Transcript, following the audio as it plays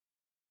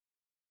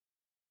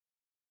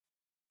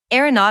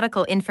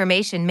Aeronautical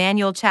Information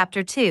Manual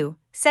Chapter 2,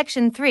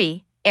 Section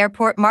 3,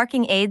 Airport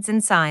Marking Aids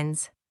and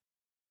Signs.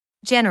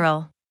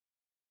 General.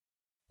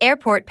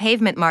 Airport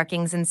pavement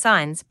markings and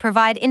signs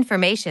provide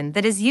information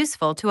that is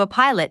useful to a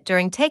pilot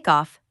during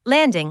takeoff,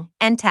 landing,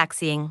 and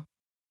taxiing.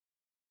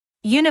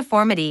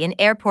 Uniformity in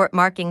airport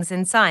markings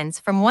and signs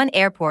from one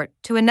airport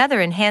to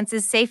another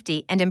enhances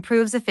safety and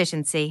improves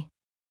efficiency.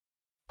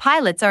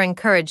 Pilots are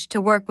encouraged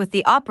to work with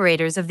the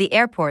operators of the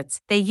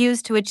airports they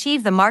use to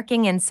achieve the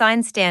marking and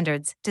sign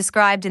standards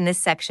described in this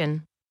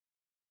section.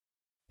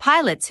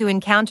 Pilots who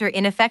encounter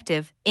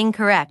ineffective,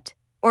 incorrect,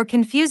 or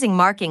confusing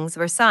markings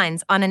or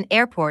signs on an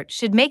airport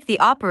should make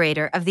the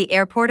operator of the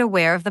airport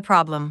aware of the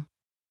problem.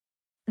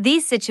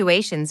 These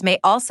situations may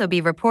also be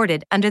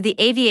reported under the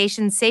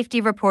Aviation Safety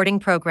Reporting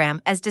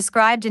Program as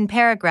described in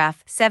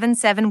paragraph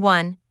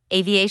 771,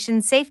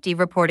 Aviation Safety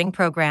Reporting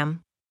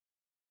Program.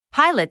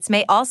 Pilots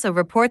may also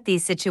report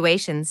these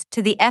situations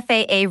to the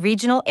FAA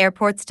Regional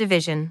Airports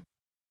Division.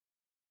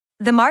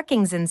 The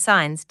markings and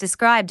signs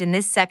described in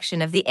this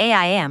section of the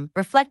AIM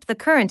reflect the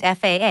current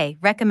FAA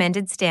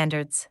recommended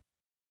standards.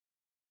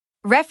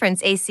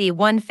 Reference AC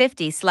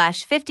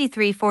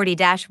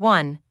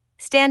 150/5340-1,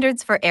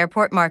 Standards for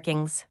Airport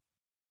Markings.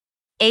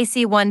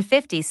 AC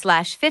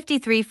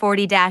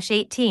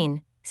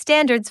 150/5340-18,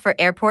 Standards for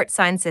Airport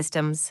Sign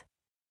Systems.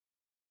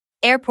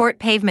 Airport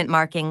Pavement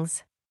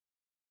Markings.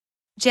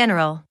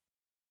 General.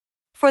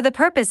 For the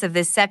purpose of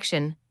this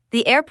section,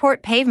 the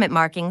airport pavement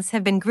markings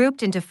have been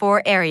grouped into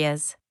 4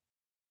 areas.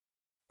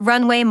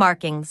 Runway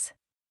markings.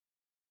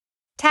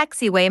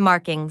 Taxiway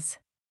markings.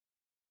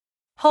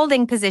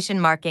 Holding position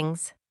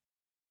markings.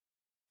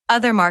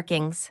 Other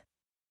markings.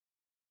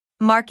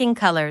 Marking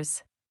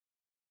colors.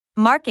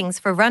 Markings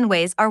for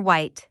runways are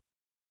white.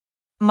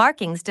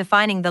 Markings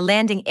defining the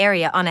landing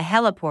area on a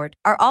heliport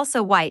are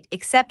also white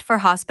except for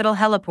hospital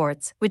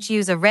heliports, which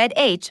use a red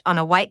H on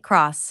a white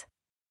cross.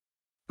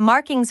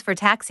 Markings for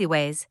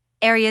taxiways,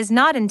 areas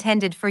not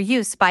intended for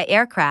use by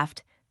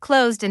aircraft,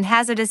 closed and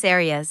hazardous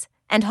areas,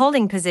 and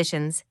holding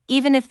positions,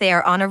 even if they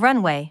are on a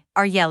runway,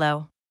 are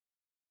yellow.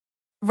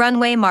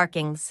 Runway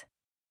markings.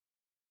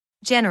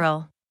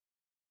 General.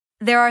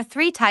 There are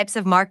 3 types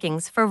of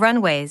markings for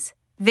runways: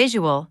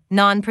 visual,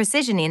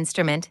 non-precision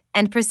instrument,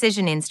 and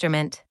precision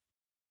instrument.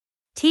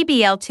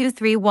 TBL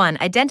 231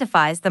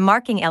 identifies the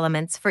marking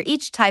elements for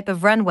each type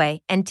of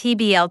runway, and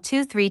TBL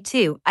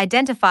 232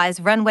 identifies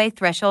runway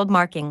threshold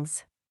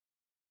markings.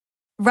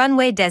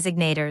 Runway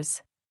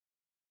designators.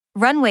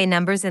 Runway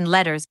numbers and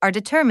letters are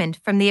determined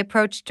from the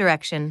approach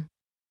direction.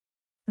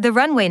 The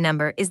runway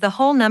number is the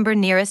whole number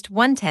nearest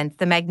 1/10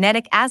 the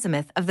magnetic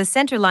azimuth of the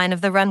center line of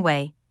the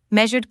runway,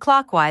 measured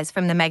clockwise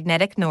from the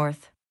magnetic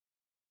north.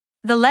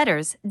 The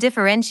letters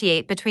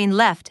differentiate between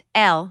left,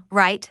 L,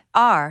 right,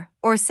 R,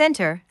 or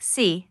center,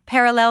 C,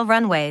 parallel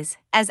runways,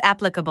 as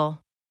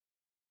applicable.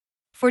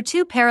 For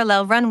 2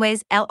 parallel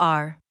runways,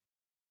 LR.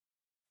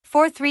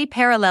 For 3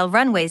 parallel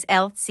runways,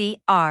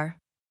 LCR.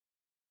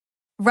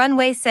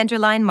 Runway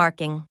centerline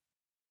marking.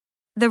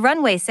 The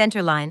runway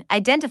centerline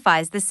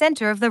identifies the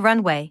center of the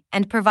runway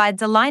and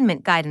provides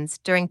alignment guidance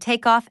during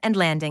takeoff and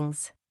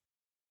landings.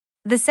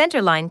 The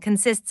centerline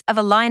consists of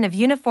a line of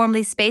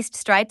uniformly spaced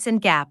stripes and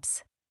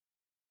gaps.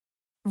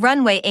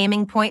 Runway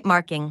aiming point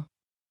marking.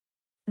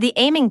 The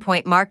aiming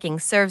point marking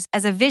serves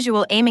as a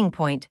visual aiming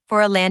point for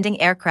a landing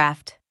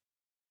aircraft.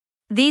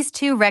 These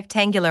 2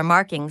 rectangular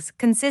markings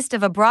consist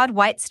of a broad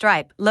white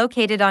stripe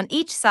located on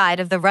each side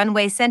of the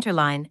runway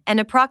centerline and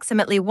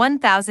approximately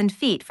 1,000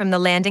 feet from the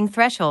landing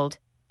threshold,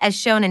 as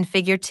shown in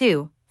Figure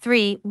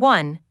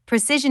 2.3.1,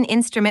 Precision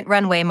Instrument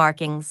Runway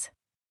Markings.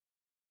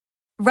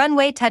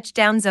 Runway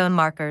touchdown zone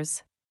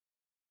markers.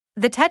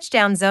 The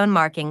touchdown zone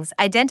markings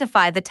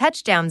identify the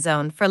touchdown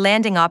zone for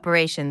landing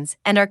operations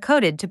and are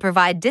coded to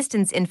provide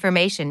distance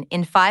information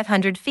in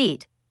 500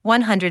 feet,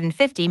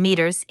 150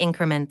 meters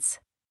increments.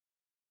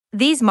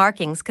 These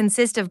markings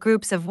consist of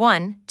groups of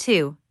 1,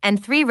 2, and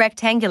 3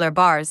 rectangular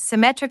bars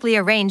symmetrically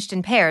arranged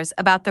in pairs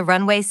about the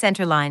runway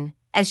centerline,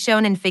 as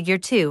shown in Figure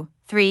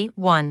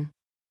 2.3.1.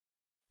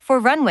 For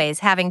runways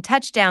having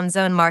touchdown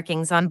zone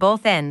markings on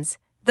both ends,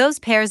 those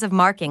pairs of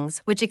markings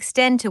which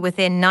extend to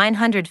within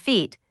 900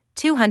 feet,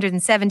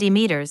 270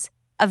 meters,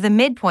 of the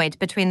midpoint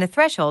between the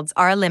thresholds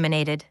are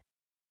eliminated.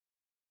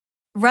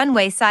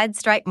 Runway side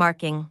stripe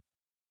marking.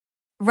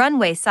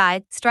 Runway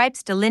side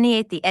stripes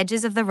delineate the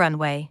edges of the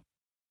runway.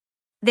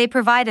 They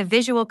provide a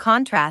visual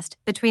contrast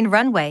between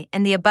runway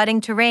and the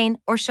abutting terrain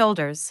or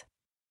shoulders.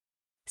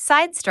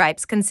 Side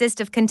stripes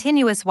consist of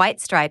continuous white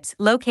stripes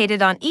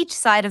located on each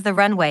side of the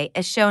runway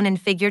as shown in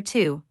Figure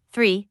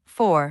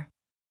 2.3.4.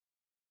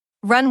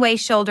 Runway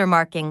shoulder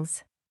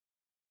markings.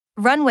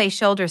 Runway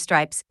shoulder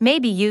stripes may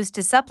be used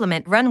to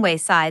supplement runway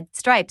side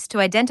stripes to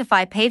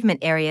identify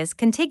pavement areas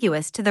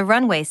contiguous to the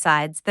runway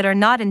sides that are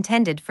not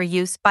intended for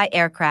use by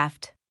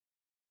aircraft.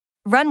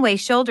 Runway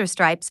shoulder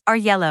stripes are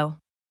yellow.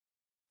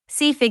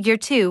 See Figure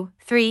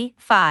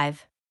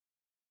 2.3.5.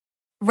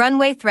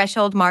 Runway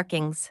threshold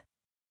markings.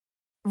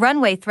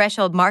 Runway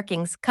threshold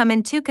markings come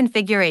in 2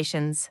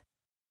 configurations.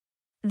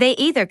 They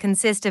either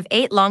consist of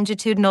 8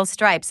 longitudinal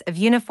stripes of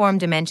uniform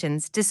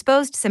dimensions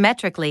disposed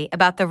symmetrically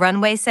about the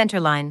runway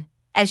centerline,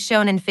 as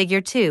shown in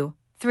Figure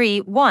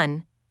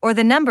 2.3.1, or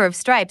the number of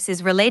stripes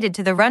is related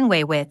to the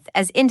runway width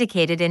as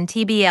indicated in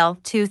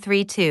TBL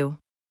 232.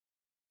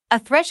 A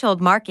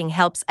threshold marking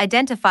helps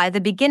identify the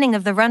beginning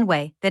of the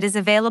runway that is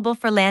available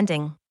for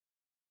landing.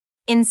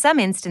 In some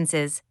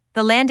instances,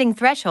 the landing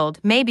threshold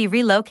may be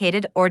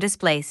relocated or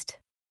displaced.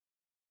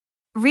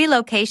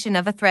 Relocation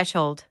of a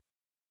threshold.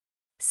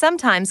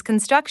 Sometimes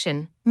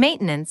construction,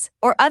 maintenance,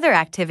 or other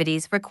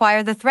activities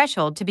require the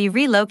threshold to be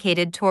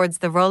relocated towards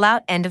the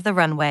rollout end of the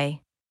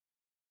runway.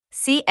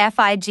 See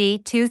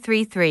FIG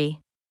 233.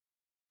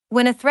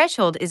 When a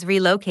threshold is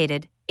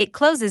relocated, it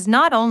closes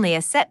not only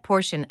a set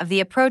portion of the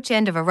approach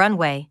end of a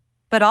runway,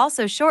 but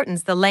also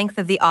shortens the length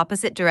of the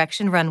opposite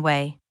direction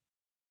runway.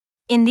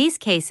 In these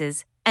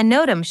cases, a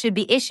NOTAM should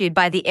be issued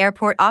by the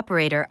airport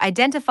operator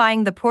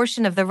identifying the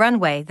portion of the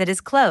runway that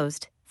is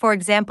closed, for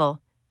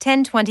example,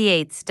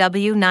 10/28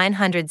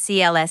 W900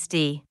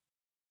 CLSD.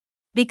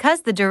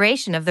 Because the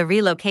duration of the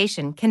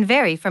relocation can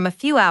vary from a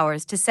few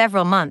hours to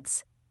several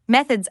months,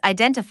 methods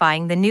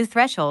identifying the new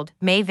threshold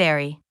may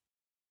vary.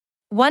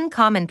 One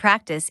common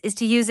practice is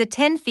to use a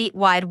 10 feet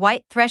wide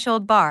white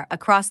threshold bar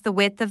across the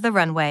width of the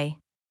runway.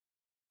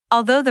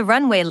 Although the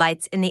runway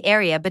lights in the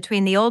area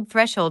between the old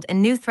threshold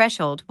and new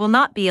threshold will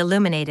not be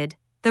illuminated,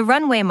 the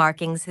runway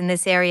markings in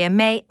this area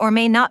may or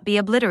may not be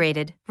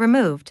obliterated,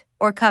 removed,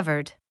 or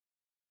covered.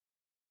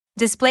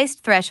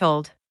 Displaced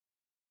threshold.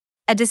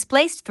 A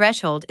displaced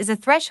threshold is a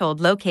threshold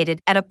located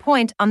at a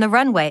point on the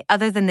runway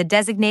other than the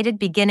designated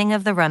beginning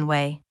of the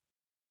runway.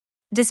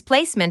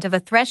 Displacement of a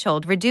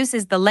threshold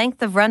reduces the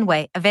length of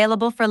runway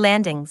available for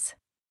landings.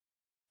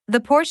 The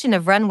portion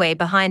of runway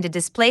behind a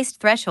displaced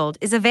threshold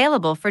is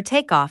available for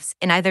takeoffs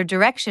in either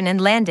direction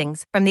and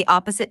landings from the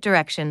opposite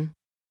direction.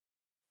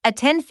 A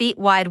 10 feet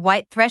wide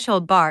white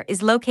threshold bar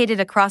is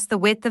located across the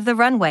width of the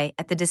runway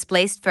at the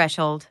displaced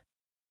threshold.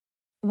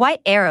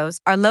 White arrows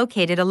are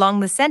located along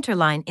the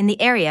centerline in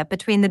the area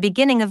between the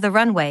beginning of the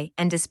runway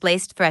and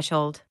displaced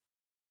threshold.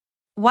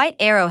 White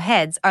arrow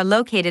heads are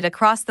located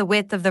across the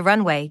width of the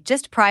runway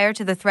just prior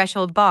to the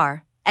threshold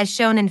bar, as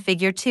shown in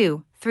Figure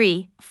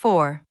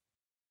 2.3.4.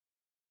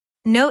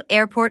 Note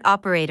airport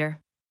operator.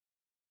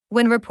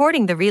 When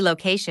reporting the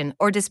relocation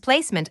or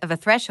displacement of a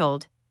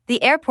threshold,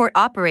 the airport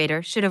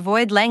operator should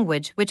avoid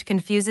language which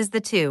confuses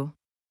the two.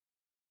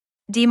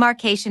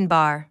 Demarcation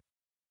bar.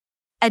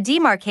 A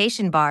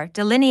demarcation bar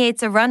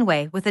delineates a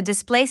runway with a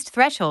displaced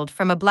threshold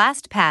from a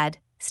blast pad,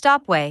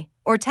 stopway,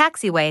 or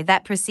taxiway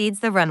that precedes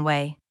the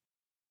runway.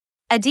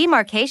 A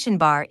demarcation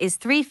bar is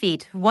 3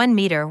 feet 1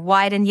 meter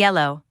wide and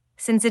yellow,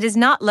 since it is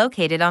not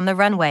located on the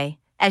runway,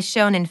 as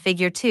shown in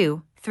Figure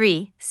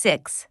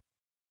 2.3.6.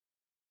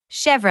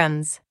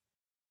 Chevrons.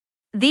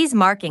 These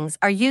markings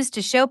are used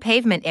to show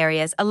pavement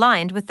areas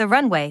aligned with the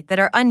runway that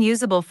are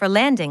unusable for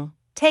landing,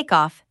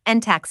 takeoff,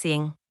 and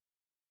taxiing.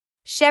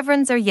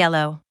 Chevrons are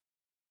yellow.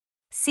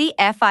 See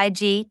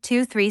FIG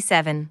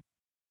 237.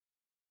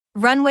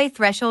 Runway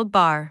threshold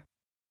bar.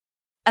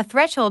 A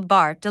threshold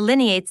bar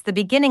delineates the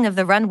beginning of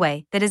the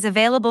runway that is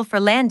available for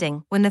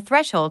landing when the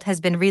threshold has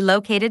been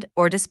relocated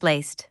or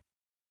displaced.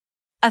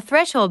 A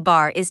threshold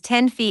bar is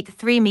 10 feet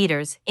 3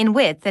 meters in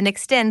width and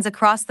extends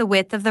across the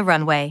width of the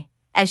runway,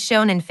 as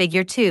shown in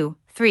Figure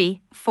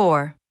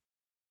 2.3.4.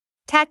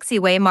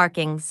 Taxiway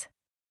markings.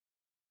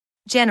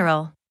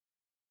 General.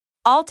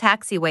 All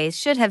taxiways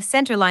should have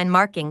centerline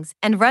markings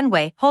and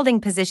runway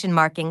holding position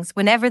markings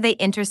whenever they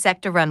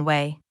intersect a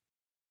runway.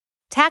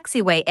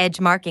 Taxiway edge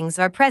markings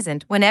are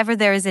present whenever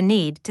there is a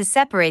need to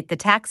separate the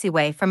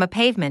taxiway from a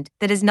pavement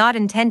that is not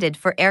intended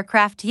for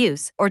aircraft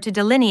use or to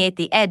delineate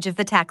the edge of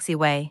the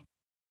taxiway.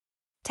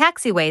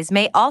 Taxiways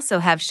may also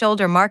have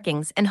shoulder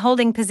markings and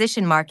holding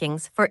position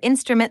markings for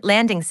Instrument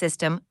Landing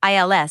System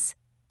 (ILS),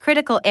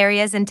 critical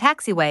areas and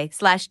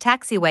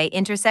taxiway/taxiway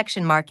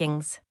intersection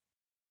markings.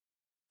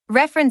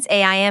 Reference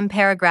AIM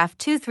paragraph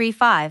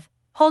 235,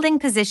 holding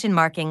position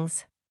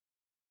markings.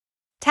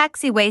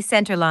 Taxiway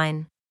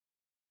centerline.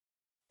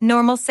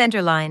 Normal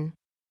centerline.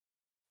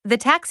 The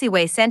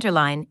taxiway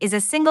centerline is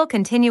a single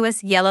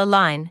continuous yellow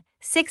line,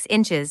 6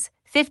 inches,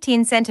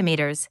 15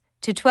 centimeters,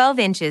 to 12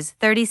 inches,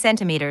 30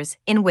 centimeters,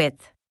 in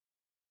width.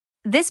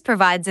 This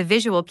provides a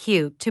visual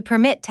cue to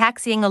permit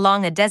taxiing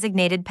along a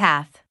designated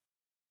path.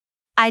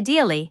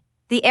 Ideally,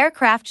 the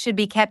aircraft should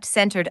be kept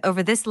centered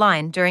over this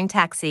line during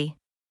taxi.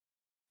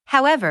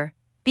 However,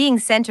 being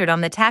centered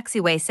on the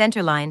taxiway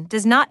centerline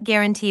does not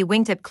guarantee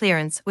wingtip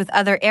clearance with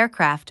other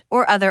aircraft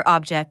or other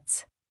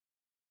objects.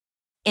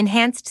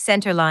 Enhanced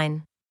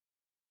centerline.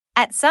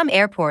 At some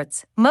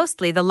airports,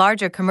 mostly the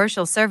larger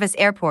commercial service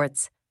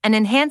airports, an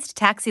enhanced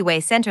taxiway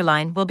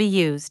centerline will be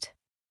used.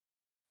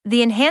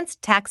 The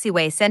enhanced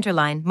taxiway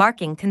centerline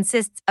marking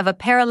consists of a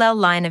parallel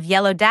line of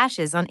yellow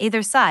dashes on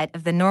either side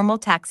of the normal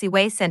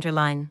taxiway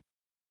centerline.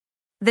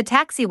 The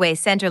taxiway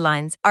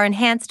centerlines are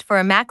enhanced for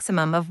a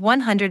maximum of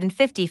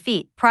 150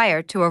 feet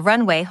prior to a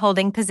runway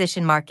holding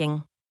position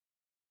marking.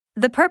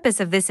 The purpose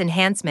of this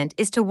enhancement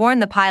is to warn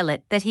the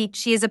pilot that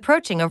she is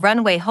approaching a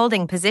runway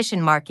holding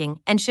position marking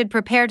and should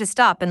prepare to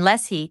stop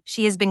unless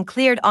she has been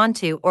cleared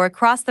onto or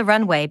across the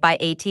runway by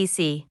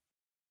ATC.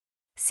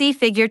 See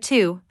Figure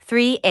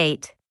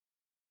 2.3.8.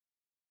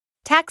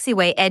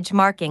 Taxiway edge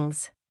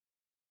markings.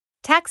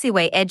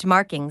 Taxiway edge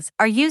markings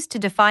are used to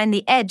define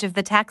the edge of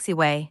the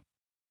taxiway.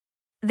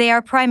 They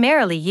are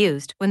primarily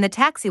used when the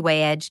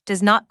taxiway edge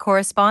does not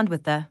correspond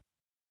with the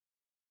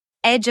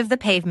edge of the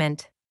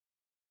pavement.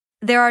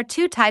 There are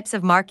two types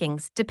of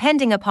markings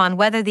depending upon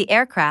whether the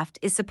aircraft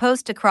is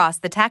supposed to cross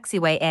the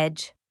taxiway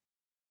edge.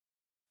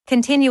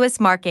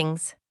 Continuous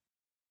markings.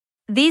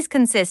 These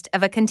consist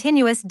of a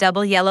continuous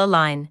double yellow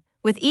line,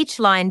 with each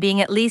line being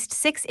at least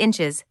 6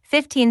 inches,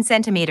 15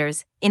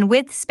 centimeters, in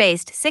width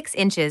spaced 6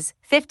 inches,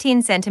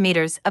 15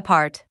 centimeters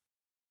apart.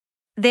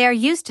 They are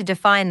used to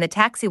define the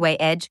taxiway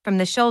edge from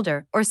the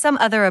shoulder or some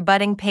other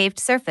abutting paved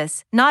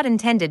surface not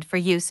intended for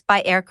use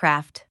by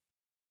aircraft.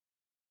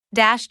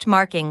 Dashed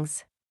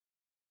markings.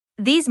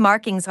 These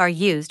markings are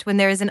used when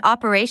there is an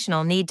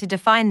operational need to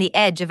define the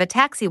edge of a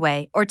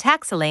taxiway or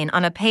taxilane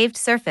on a paved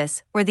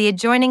surface where the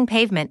adjoining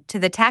pavement to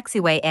the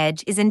taxiway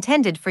edge is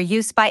intended for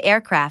use by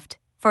aircraft,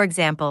 for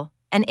example,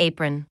 an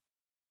apron.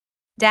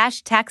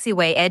 Dashed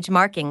taxiway edge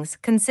markings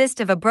consist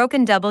of a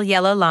broken double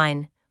yellow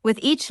line, with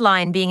each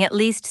line being at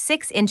least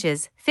 6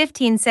 inches,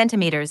 15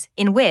 centimeters,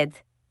 in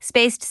width,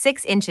 spaced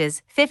 6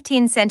 inches,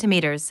 15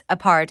 centimeters,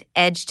 apart,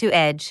 edge to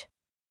edge.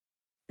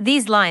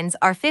 These lines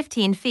are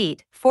 15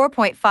 feet,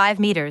 4.5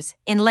 meters,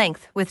 in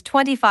length with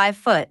 25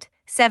 foot,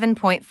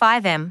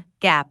 7.5 m,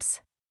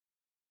 gaps.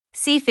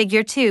 See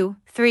Figure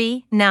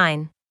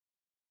 2.3.9.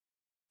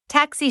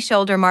 Taxi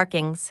shoulder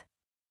markings.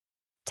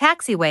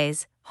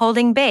 Taxiways,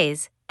 holding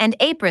bays, and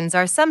aprons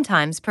are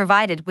sometimes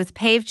provided with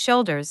paved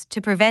shoulders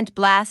to prevent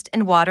blast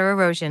and water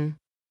erosion.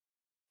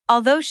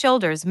 Although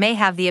shoulders may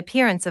have the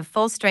appearance of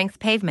full-strength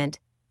pavement,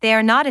 they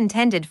are not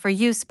intended for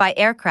use by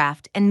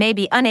aircraft and may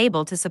be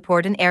unable to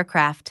support an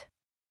aircraft.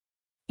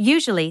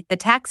 Usually, the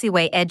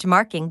taxiway edge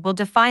marking will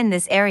define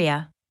this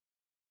area.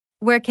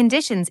 Where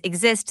conditions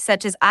exist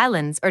such as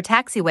islands or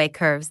taxiway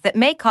curves that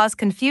may cause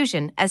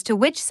confusion as to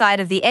which side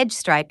of the edge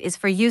stripe is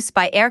for use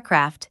by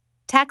aircraft,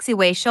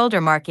 taxiway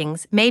shoulder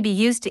markings may be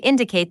used to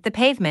indicate the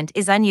pavement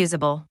is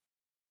unusable.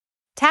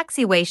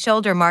 Taxiway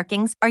shoulder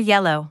markings are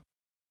yellow.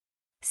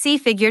 See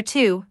Figure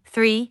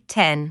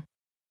 2.3.10.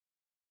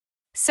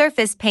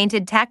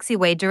 Surface-painted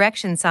taxiway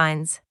direction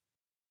signs.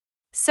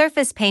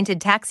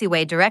 Surface-painted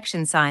taxiway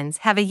direction signs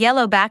have a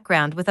yellow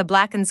background with a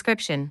black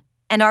inscription,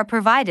 and are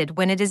provided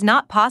when it is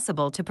not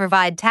possible to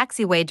provide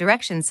taxiway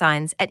direction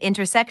signs at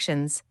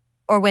intersections,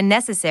 or when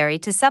necessary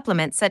to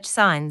supplement such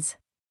signs.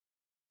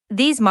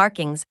 These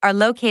markings are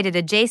located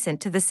adjacent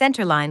to the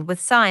centerline with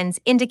signs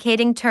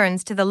indicating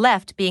turns to the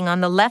left being on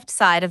the left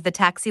side of the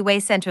taxiway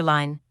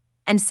centerline,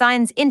 and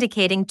signs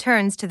indicating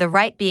turns to the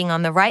right being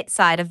on the right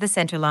side of the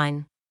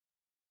centerline.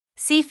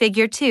 See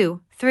Figure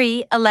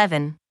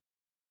 2.3.11.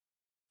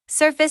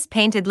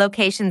 Surface-painted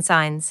location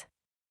signs.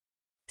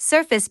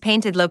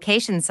 Surface-painted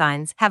location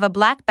signs have a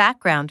black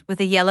background with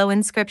a yellow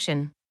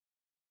inscription.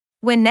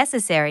 When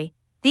necessary,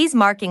 these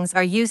markings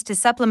are used to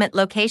supplement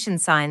location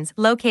signs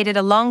located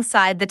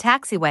alongside the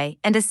taxiway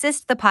and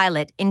assist the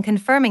pilot in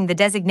confirming the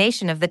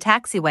designation of the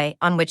taxiway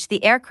on which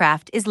the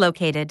aircraft is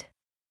located.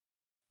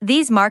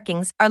 These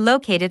markings are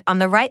located on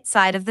the right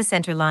side of the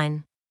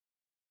centerline.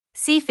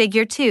 See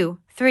Figure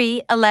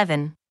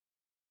 2.3.11.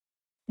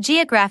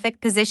 Geographic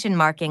position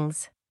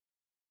markings.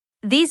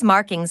 These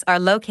markings are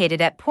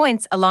located at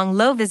points along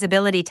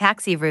low-visibility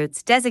taxi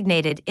routes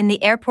designated in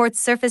the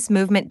airport's Surface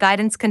Movement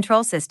Guidance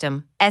Control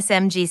System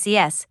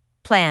 (SMGCS)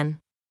 plan.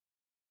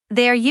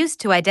 They are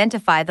used to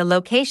identify the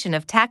location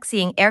of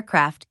taxiing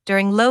aircraft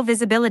during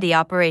low-visibility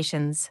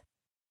operations.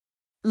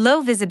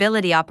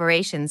 Low-visibility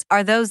operations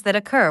are those that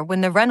occur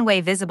when the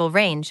runway visible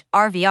range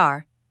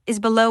 (RVR) is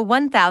below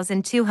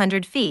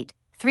 1,200 feet,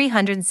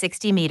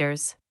 360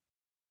 meters.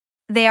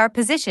 They are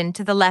positioned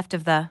to the left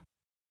of the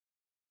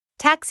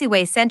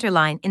taxiway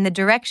centerline in the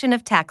direction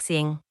of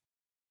taxiing.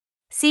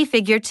 See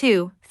Figure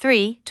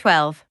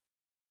 2.3.12.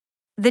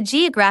 The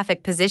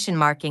geographic position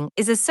marking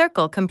is a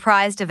circle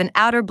comprised of an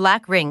outer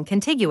black ring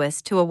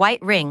contiguous to a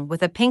white ring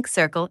with a pink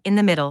circle in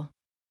the middle.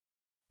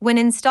 When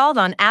installed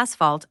on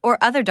asphalt or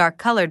other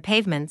dark-colored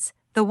pavements,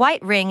 the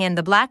white ring and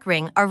the black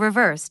ring are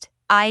reversed,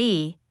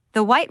 i.e.,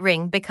 the white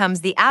ring becomes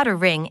the outer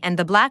ring and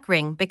the black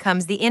ring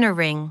becomes the inner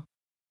ring.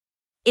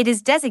 It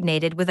is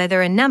designated with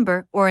either a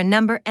number or a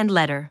number and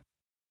letter.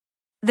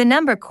 The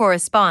number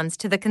corresponds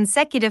to the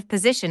consecutive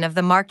position of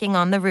the marking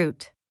on the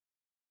route.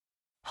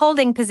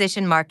 Holding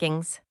position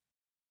markings.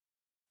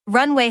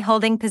 Runway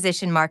holding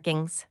position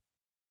markings.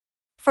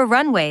 For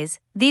runways,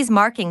 these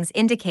markings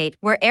indicate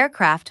where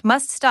aircraft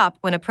must stop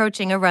when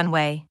approaching a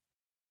runway.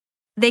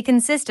 They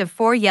consist of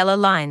 4 yellow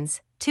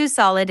lines, 2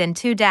 solid and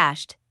 2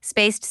 dashed,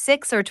 spaced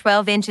 6 or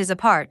 12 inches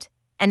apart,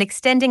 and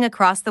extending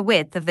across the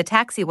width of the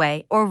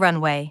taxiway or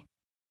runway.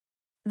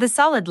 The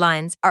solid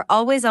lines are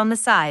always on the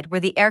side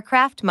where the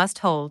aircraft must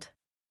hold.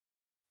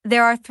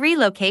 There are 3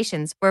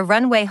 locations where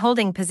runway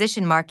holding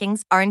position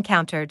markings are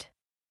encountered.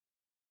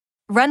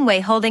 Runway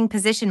holding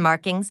position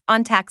markings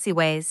on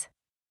taxiways.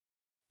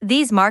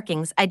 These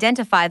markings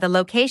identify the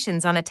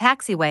locations on a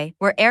taxiway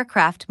where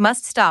aircraft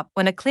must stop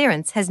when a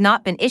clearance has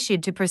not been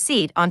issued to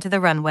proceed onto the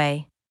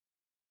runway.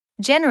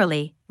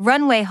 Generally,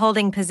 runway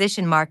holding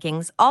position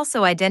markings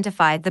also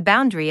identify the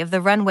boundary of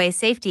the runway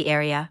safety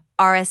area,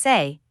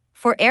 RSA,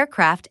 for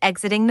aircraft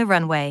exiting the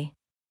runway.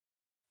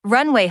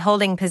 Runway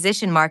holding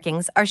position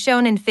markings are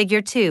shown in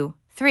Figure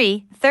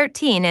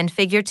 2.3.13 and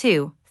Figure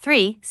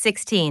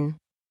 2.3.16.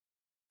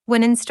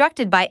 When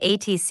instructed by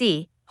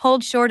ATC,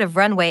 hold short of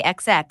runway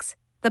XX,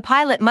 the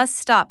pilot must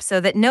stop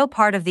so that no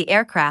part of the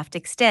aircraft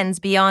extends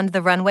beyond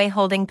the runway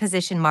holding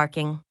position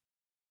marking.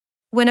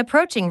 When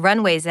approaching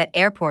runways at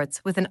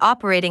airports with an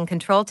operating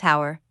control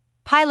tower,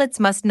 pilots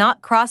must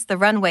not cross the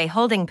runway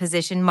holding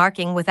position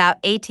marking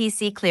without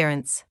ATC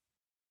clearance.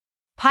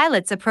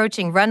 Pilots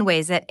approaching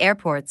runways at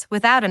airports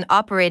without an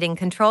operating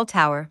control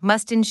tower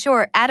must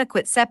ensure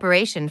adequate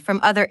separation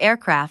from other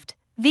aircraft,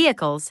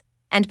 vehicles,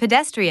 and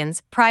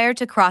pedestrians prior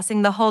to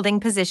crossing the holding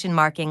position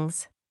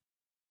markings.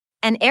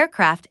 An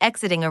aircraft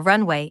exiting a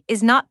runway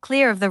is not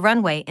clear of the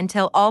runway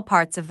until all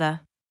parts of the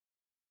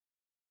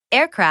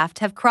aircraft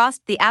have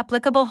crossed the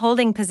applicable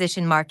holding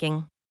position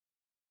marking.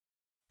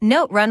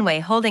 Note: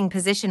 runway holding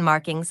position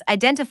markings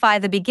identify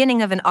the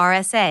beginning of an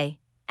RSA,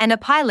 and a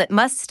pilot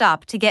must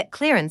stop to get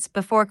clearance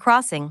before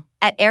crossing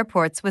at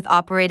airports with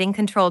operating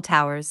control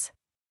towers.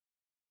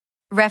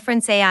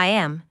 Reference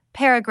AIM,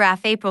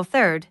 paragraph April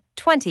 3,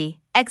 20,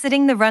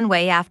 exiting the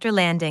runway after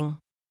landing.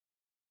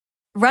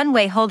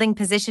 Runway holding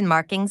position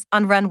markings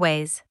on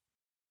runways.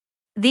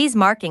 These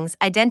markings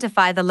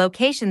identify the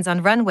locations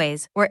on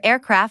runways where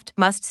aircraft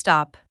must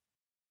stop.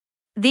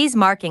 These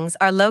markings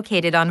are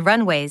located on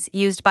runways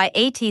used by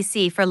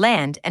ATC for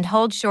land and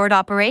hold short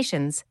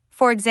operations,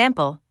 for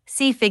example,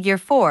 see Figure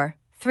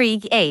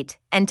 4.3.8,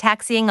 and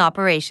taxiing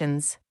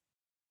operations.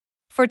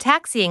 For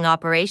taxiing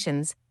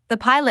operations, the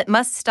pilot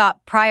must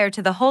stop prior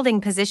to the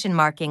holding position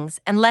markings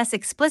unless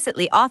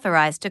explicitly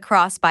authorized to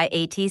cross by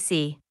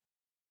ATC.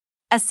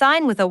 A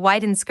sign with a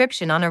white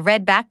inscription on a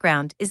red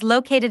background is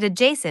located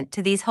adjacent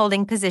to these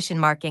holding position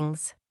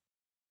markings.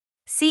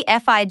 See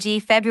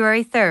FIG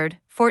February 3,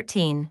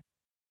 14.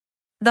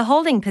 The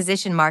holding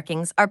position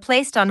markings are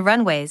placed on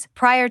runways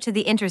prior to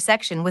the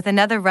intersection with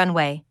another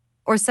runway,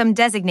 or some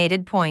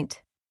designated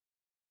point.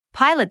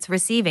 Pilots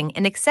receiving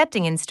and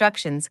accepting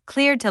instructions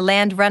cleared to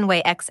land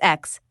runway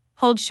XX,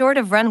 hold short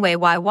of runway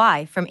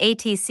YY from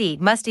ATC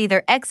must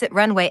either exit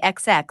runway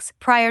XX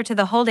prior to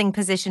the holding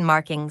position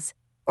markings,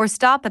 or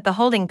stop at the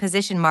holding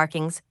position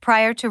markings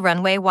prior to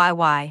runway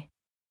YY.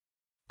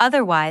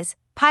 Otherwise,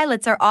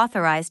 pilots are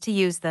authorized to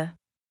use the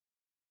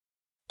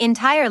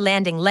entire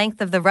landing length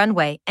of the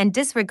runway and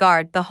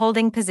disregard the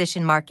holding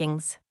position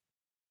markings.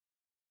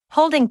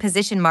 Holding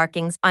position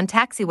markings on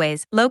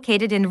taxiways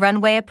located in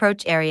runway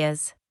approach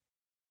areas.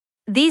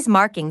 These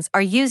markings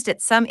are used at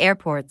some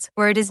airports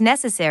where it is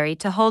necessary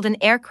to hold an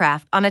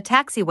aircraft on a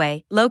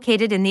taxiway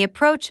located in the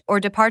approach or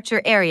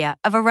departure area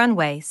of a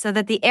runway so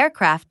that the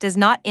aircraft does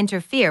not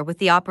interfere with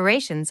the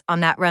operations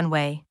on that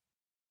runway.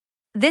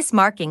 This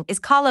marking is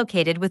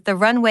collocated with the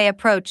runway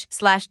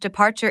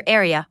approach/departure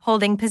area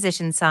holding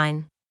position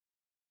sign.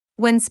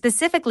 When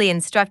specifically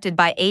instructed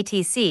by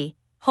ATC,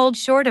 hold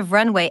short of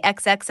runway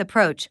XX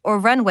approach or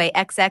runway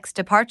XX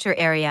departure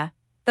area,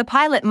 the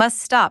pilot must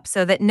stop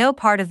so that no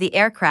part of the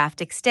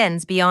aircraft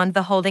extends beyond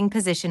the holding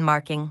position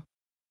marking.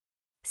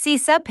 See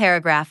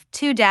subparagraph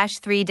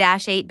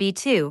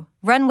 2-3-8B2,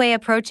 runway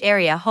approach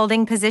area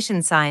holding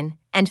position sign,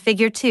 and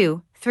Figure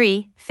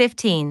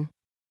 2.3.15.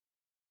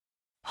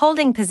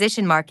 Holding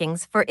position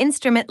markings for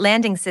Instrument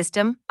Landing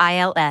System,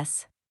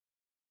 ILS.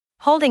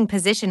 Holding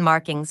position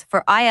markings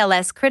for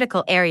ILS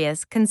critical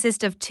areas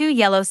consist of 2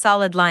 yellow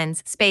solid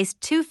lines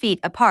spaced 2 feet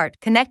apart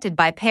connected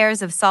by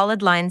pairs of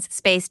solid lines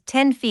spaced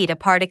 10 feet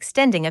apart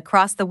extending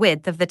across the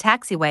width of the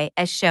taxiway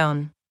as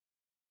shown.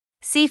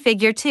 See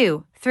Figure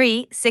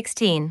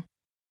 2.3.16.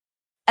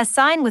 A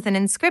sign with an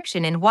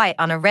inscription in white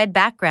on a red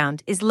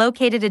background is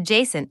located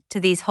adjacent to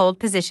these hold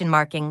position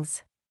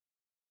markings.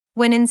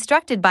 When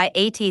instructed by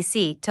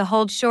ATC to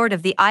hold short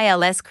of the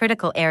ILS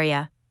critical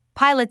area,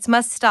 pilots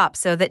must stop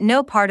so that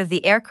no part of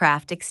the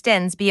aircraft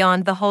extends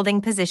beyond the holding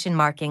position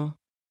marking.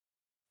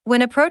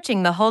 When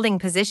approaching the holding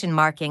position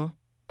marking,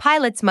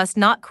 pilots must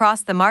not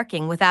cross the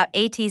marking without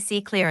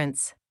ATC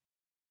clearance.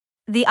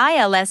 The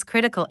ILS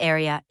critical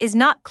area is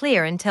not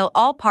clear until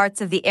all parts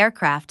of the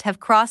aircraft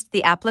have crossed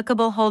the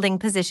applicable holding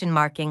position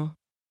marking.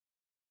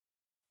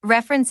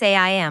 Reference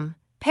AIM,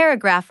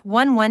 paragraph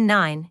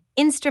 119,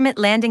 Instrument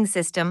Landing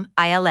System,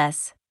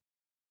 ILS.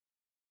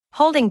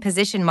 Holding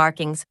position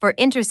markings for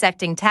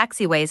intersecting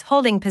taxiways.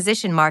 Holding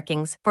position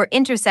markings for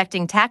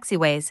intersecting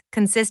taxiways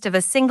consist of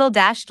a single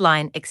dashed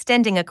line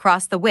extending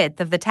across the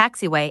width of the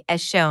taxiway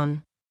as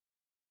shown.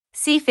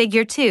 See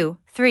Figure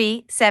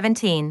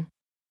 2.3.17.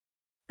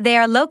 They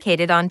are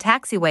located on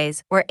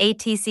taxiways where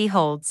ATC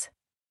holds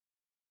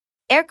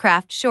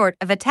aircraft short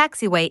of a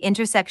taxiway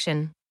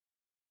intersection.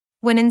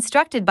 When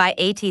instructed by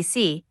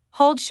ATC,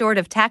 hold short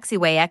of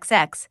taxiway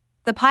XX,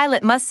 the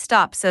pilot must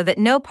stop so that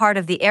no part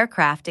of the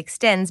aircraft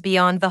extends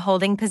beyond the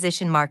holding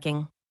position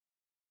marking.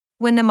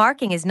 When the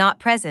marking is not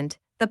present,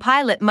 the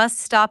pilot must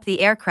stop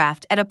the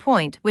aircraft at a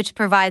point which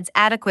provides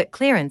adequate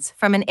clearance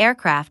from an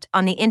aircraft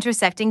on the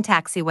intersecting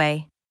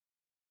taxiway.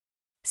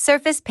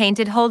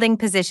 Surface-painted holding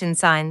position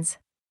signs.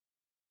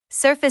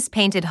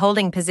 Surface-painted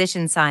holding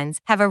position signs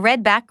have a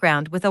red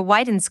background with a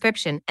white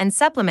inscription and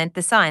supplement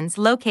the signs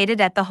located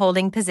at the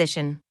holding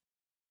position.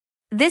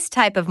 This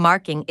type of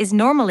marking is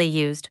normally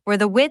used where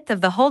the width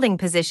of the holding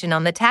position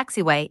on the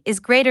taxiway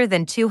is greater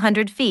than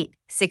 200 feet,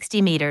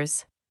 60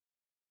 meters.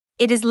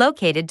 It is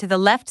located to the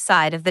left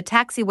side of the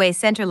taxiway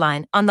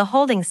centerline on the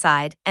holding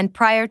side and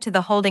prior to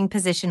the holding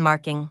position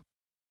marking.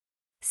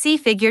 See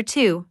Figure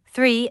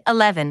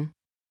 2.3.11.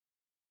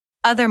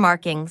 Other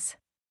markings.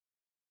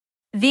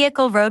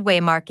 Vehicle roadway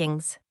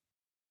markings.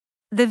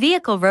 The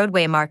vehicle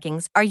roadway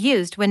markings are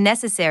used when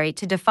necessary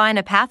to define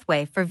a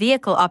pathway for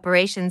vehicle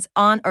operations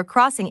on or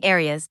crossing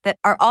areas that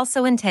are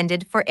also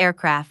intended for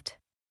aircraft.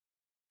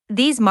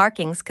 These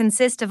markings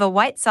consist of a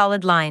white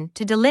solid line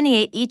to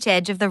delineate each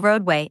edge of the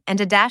roadway and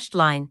a dashed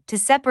line to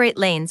separate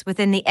lanes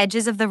within the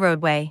edges of the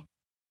roadway.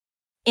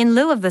 In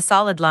lieu of the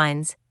solid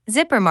lines,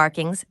 zipper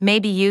markings may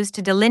be used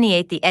to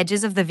delineate the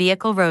edges of the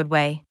vehicle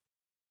roadway.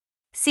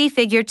 See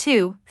Figure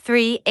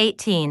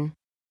 2.3.18.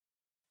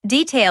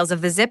 Details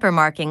of the zipper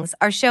markings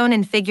are shown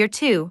in Figure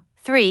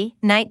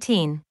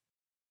 2.3.19.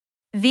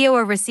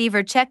 VOR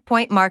receiver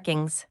checkpoint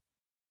markings.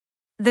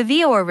 The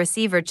VOR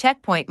receiver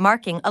checkpoint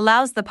marking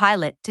allows the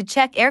pilot to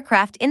check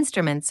aircraft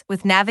instruments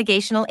with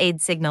navigational aid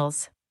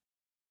signals.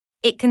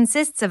 It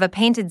consists of a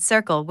painted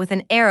circle with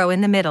an arrow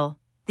in the middle.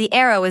 The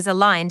arrow is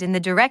aligned in the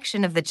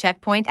direction of the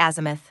checkpoint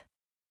azimuth.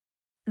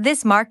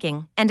 This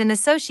marking, and an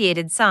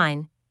associated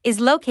sign, is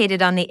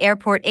located on the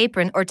airport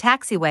apron or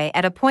taxiway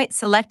at a point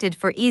selected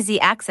for easy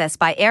access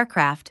by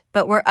aircraft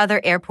but where other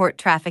airport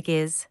traffic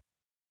is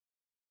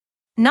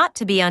not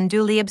to be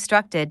unduly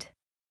obstructed.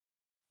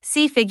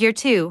 See Figure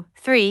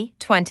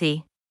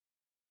 2.3.20.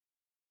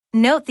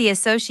 Note the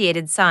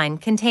associated sign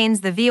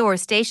contains the VOR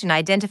station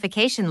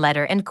identification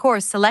letter and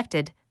course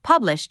selected,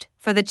 published,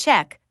 for the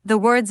check, the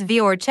words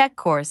VOR check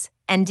course,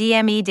 and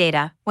DME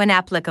data, when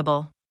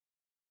applicable.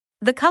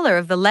 The color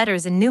of the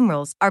letters and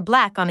numerals are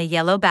black on a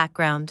yellow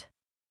background.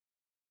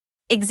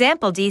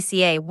 Example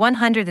DCA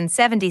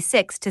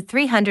 176 to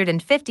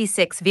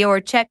 356 VOR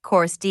check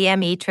course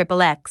DME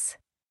XXX.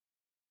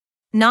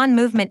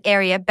 Non-movement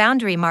area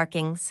boundary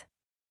markings.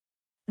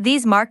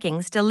 These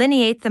markings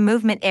delineate the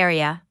movement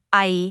area,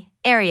 i.e.,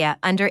 area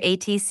under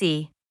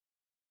ATC.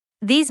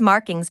 These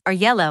markings are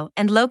yellow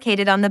and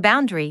located on the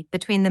boundary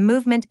between the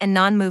movement and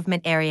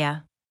non-movement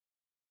area.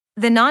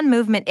 The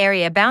non-movement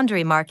area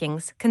boundary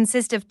markings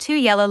consist of two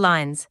yellow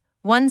lines,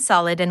 one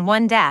solid and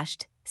one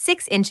dashed,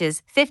 6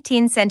 inches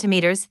 15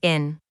 centimeters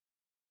in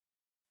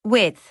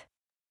width.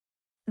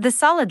 The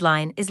solid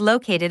line is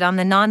located on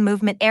the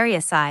non-movement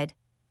area side,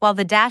 while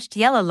the dashed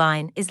yellow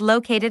line is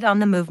located on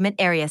the movement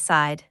area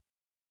side.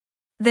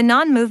 The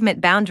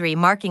non-movement boundary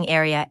marking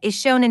area is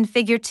shown in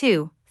Figure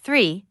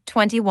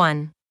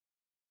 2.3.21.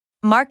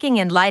 Marking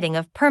and lighting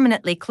of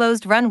permanently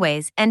closed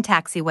runways and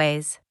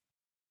taxiways.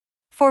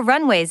 For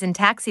runways and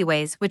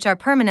taxiways which are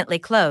permanently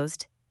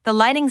closed, the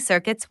lighting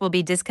circuits will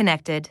be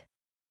disconnected.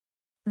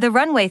 The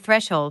runway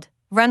threshold,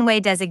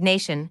 runway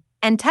designation,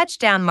 and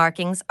touchdown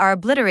markings are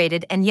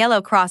obliterated and yellow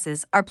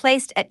crosses are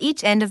placed at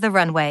each end of the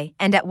runway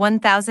and at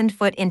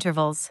 1,000-foot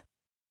intervals.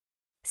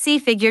 See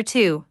Figure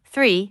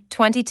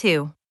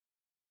 2.3.22.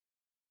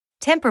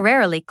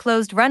 Temporarily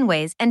closed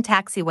runways and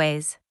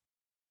taxiways.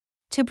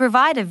 To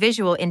provide a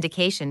visual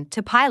indication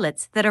to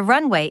pilots that a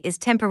runway is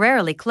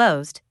temporarily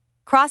closed,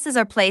 crosses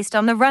are placed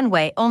on the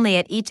runway only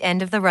at each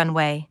end of the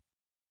runway.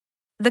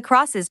 The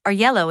crosses are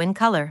yellow in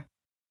color.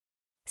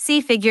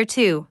 See Figure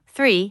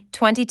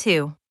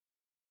 2.3.22.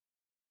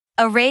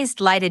 A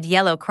raised lighted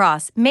yellow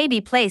cross may be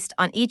placed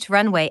on each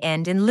runway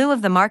end in lieu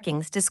of the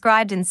markings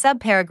described in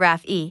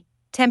subparagraph E,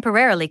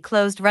 temporarily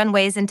closed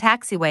runways and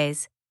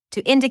taxiways,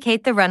 to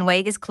indicate the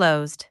runway is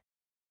closed.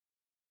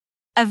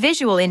 A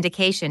visual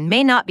indication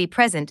may not be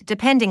present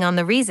depending on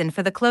the reason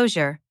for the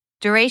closure,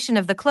 duration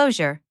of the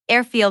closure,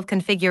 airfield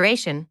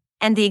configuration,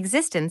 and the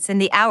existence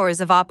and the hours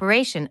of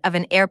operation of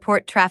an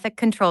airport traffic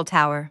control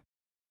tower.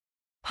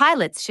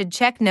 Pilots should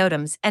check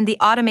NOTAMs and the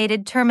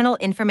Automated Terminal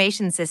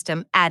Information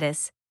System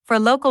 (ATIS) for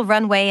local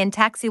runway and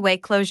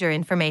taxiway closure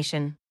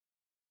information.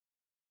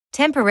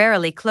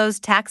 Temporarily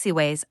closed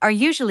taxiways are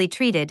usually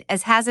treated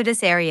as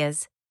hazardous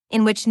areas,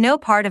 in which no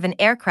part of an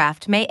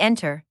aircraft may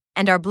enter,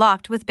 and are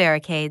blocked with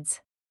barricades.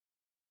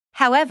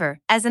 However,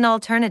 as an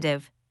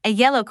alternative, a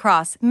yellow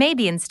cross may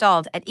be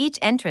installed at each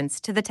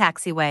entrance to the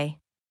taxiway.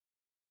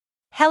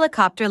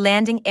 Helicopter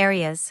landing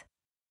areas.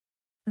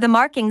 The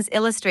markings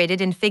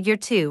illustrated in Figure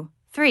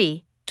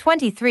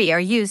 2.3.23 are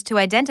used to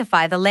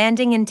identify the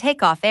landing and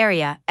takeoff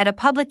area at a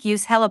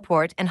public-use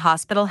heliport and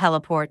hospital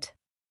heliport.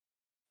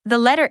 The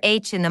letter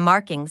H in the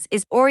markings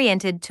is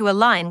oriented to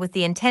align with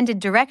the intended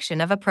direction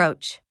of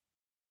approach.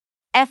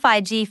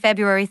 FIG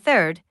February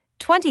 3,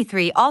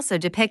 23 also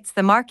depicts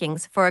the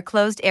markings for a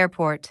closed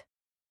airport.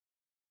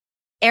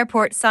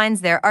 Airport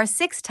signs. There are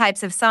 6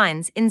 types of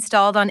signs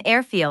installed on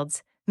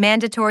airfields: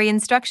 mandatory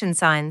instruction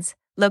signs,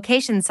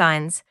 location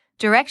signs,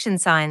 direction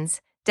signs,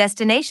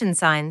 destination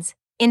signs,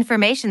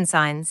 information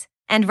signs,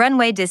 and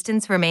runway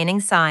distance remaining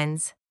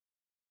signs.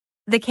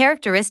 The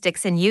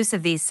characteristics and use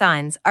of these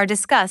signs are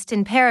discussed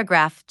in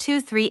paragraph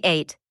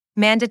 238,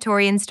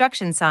 mandatory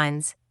instruction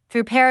signs,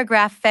 through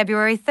paragraph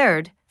February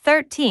 3,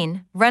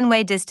 13,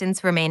 runway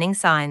distance remaining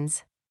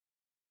signs.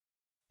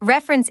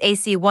 Reference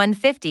AC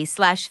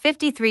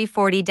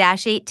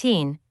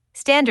 150/5340-18,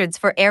 Standards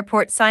for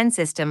Airport Sign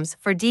Systems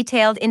for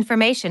detailed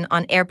information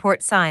on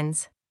airport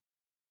signs.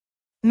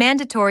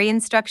 Mandatory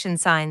instruction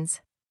signs.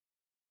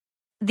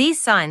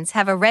 These signs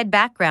have a red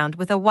background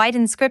with a white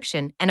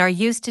inscription and are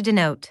used to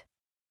denote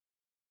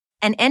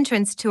an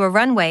entrance to a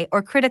runway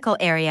or critical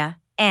area,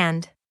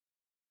 and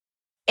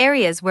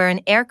areas where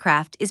an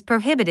aircraft is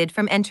prohibited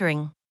from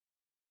entering.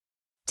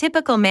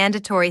 Typical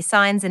mandatory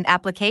signs and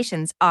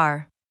applications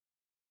are: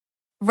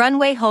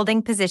 runway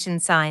holding position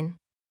sign.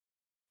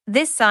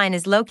 This sign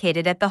is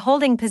located at the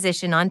holding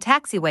position on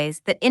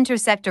taxiways that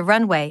intersect a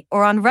runway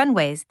or on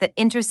runways that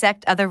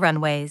intersect other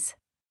runways.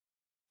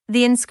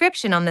 The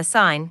inscription on the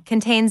sign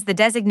contains the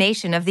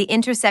designation of the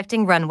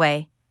intersecting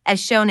runway,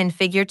 as shown in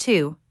Figure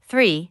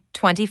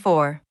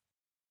 2.3.24.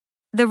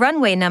 The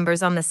runway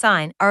numbers on the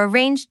sign are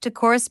arranged to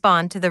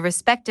correspond to the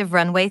respective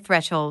runway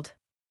threshold.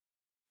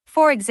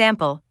 For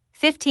example,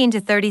 15 to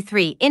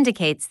 33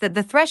 indicates that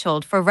the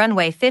threshold for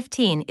runway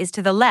 15 is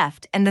to the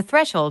left and the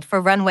threshold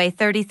for runway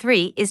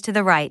 33 is to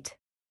the right.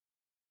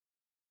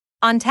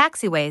 On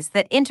taxiways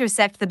that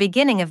intersect the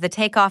beginning of the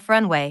takeoff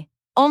runway,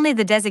 only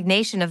the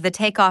designation of the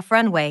takeoff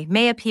runway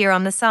may appear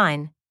on the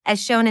sign,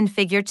 as shown in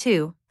Figure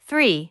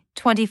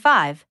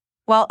 2.3.25,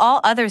 while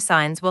all other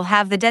signs will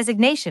have the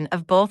designation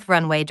of both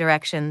runway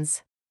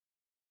directions.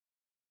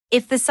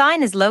 If the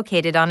sign is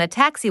located on a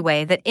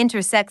taxiway that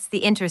intersects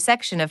the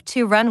intersection of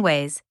 2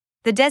 runways,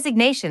 the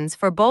designations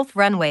for both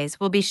runways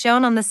will be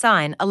shown on the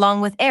sign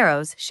along with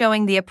arrows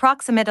showing the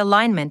approximate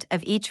alignment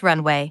of each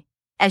runway,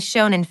 as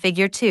shown in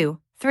Figure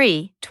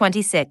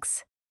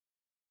 2.3.26.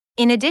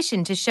 In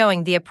addition to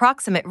showing the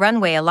approximate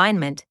runway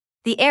alignment,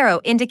 the arrow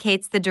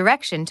indicates the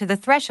direction to the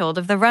threshold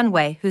of the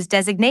runway whose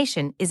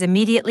designation is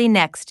immediately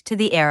next to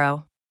the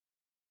arrow.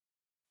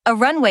 A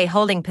runway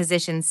holding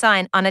position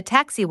sign on a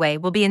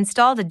taxiway will be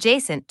installed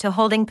adjacent to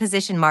holding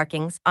position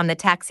markings on the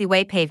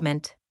taxiway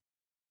pavement.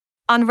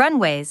 On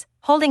runways,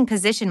 holding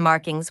position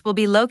markings will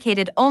be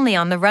located only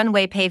on the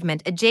runway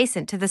pavement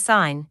adjacent to the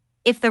sign.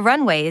 If the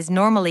runway is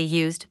normally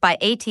used by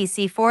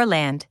ATC for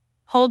land,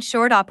 hold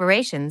short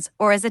operations,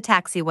 or as a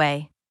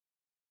taxiway.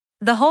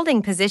 The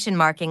holding position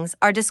markings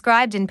are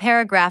described in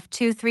paragraph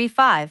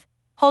 235,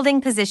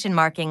 holding position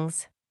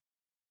markings.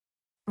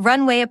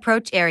 Runway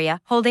approach area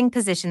holding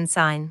position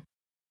sign.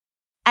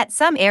 At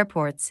some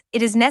airports,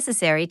 it is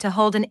necessary to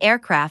hold an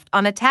aircraft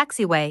on a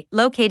taxiway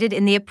located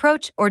in the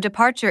approach or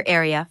departure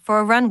area for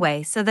a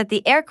runway so that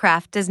the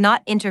aircraft does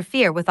not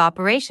interfere with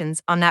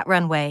operations on that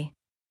runway.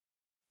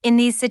 In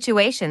these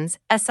situations,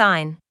 a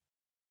sign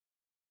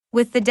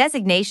with the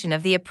designation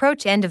of the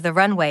approach end of the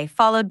runway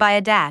followed by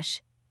a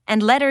dash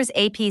and letters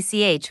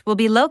APCH will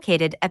be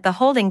located at the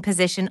holding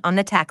position on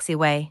the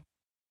taxiway.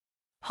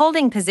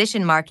 Holding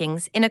position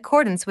markings in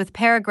accordance with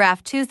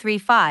paragraph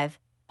 235,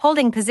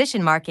 holding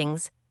position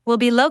markings will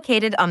be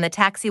located on the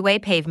taxiway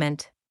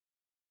pavement.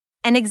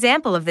 An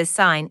example of this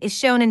sign is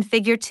shown in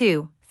Figure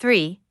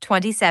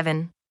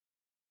 2.3.27.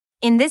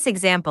 In this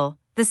example,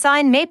 the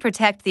sign may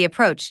protect the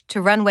approach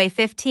to runway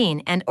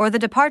 15 and/or the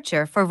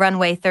departure for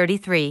runway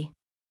 33.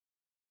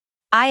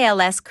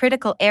 ILS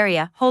critical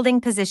area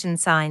holding position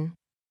sign.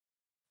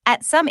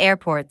 At some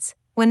airports,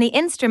 when the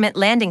instrument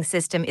landing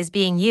system is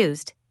being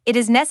used, it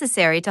is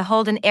necessary to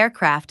hold an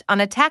aircraft on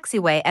a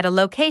taxiway at a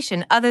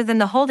location other than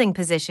the holding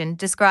position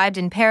described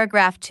in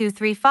paragraph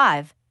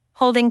 235,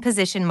 holding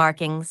position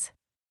markings.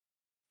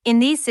 In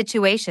these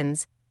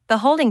situations, the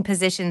holding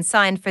position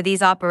sign for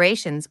these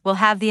operations will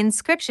have the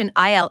inscription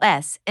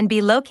ILS and be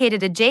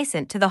located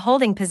adjacent to the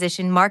holding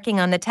position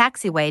marking on the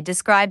taxiway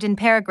described in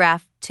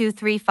paragraph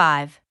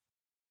 235.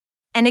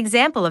 An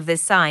example of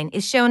this sign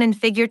is shown in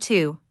Figure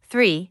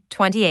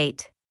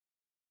 2.3.28.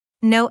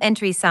 No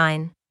entry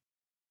sign.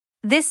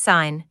 This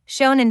sign,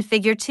 shown in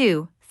Figure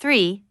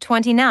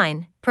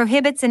 2.3.29,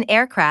 prohibits an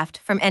aircraft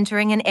from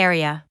entering an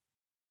area.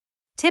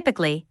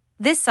 Typically,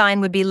 this sign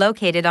would be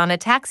located on a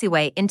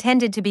taxiway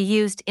intended to be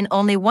used in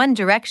only one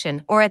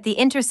direction or at the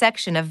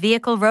intersection of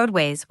vehicle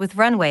roadways with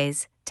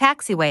runways,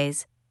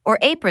 taxiways, or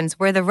aprons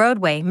where the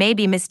roadway may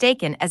be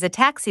mistaken as a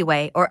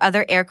taxiway or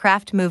other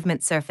aircraft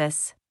movement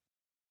surface.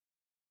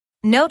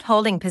 Note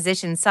holding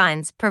position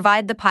signs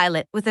provide the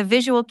pilot with a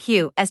visual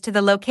cue as to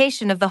the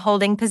location of the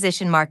holding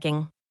position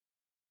marking.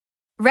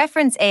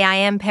 Reference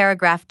AIM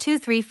paragraph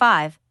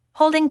 235,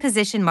 holding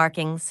position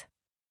markings.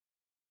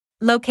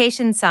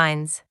 Location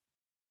signs.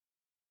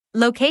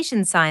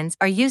 Location signs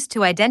are used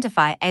to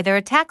identify either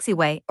a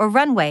taxiway or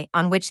runway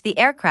on which the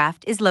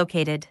aircraft is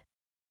located.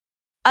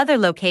 Other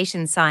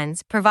location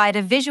signs provide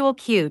a visual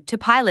cue to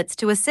pilots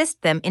to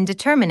assist them in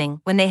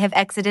determining when they have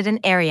exited an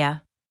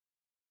area.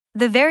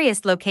 The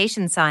various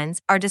location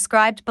signs are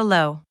described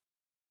below.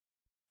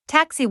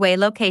 Taxiway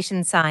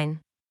location sign.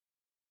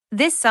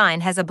 This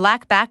sign has a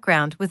black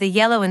background with a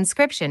yellow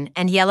inscription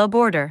and yellow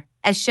border,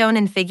 as shown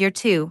in Figure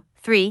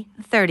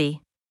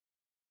 2.3.30.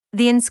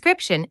 The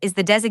inscription is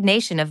the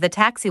designation of the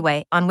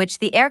taxiway on which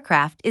the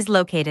aircraft is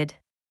located.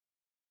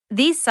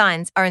 These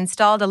signs are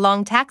installed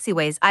along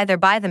taxiways either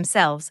by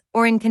themselves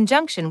or in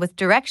conjunction with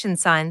direction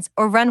signs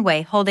or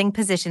runway holding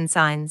position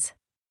signs.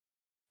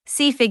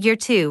 See Figure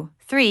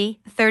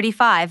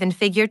 2.3.35 and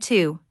Figure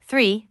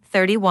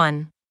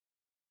 2.3.31.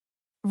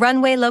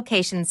 Runway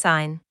location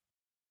sign.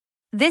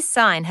 This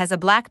sign has a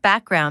black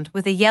background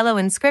with a yellow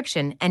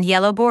inscription and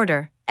yellow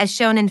border, as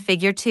shown in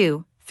Figure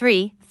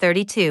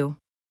 2.3.32.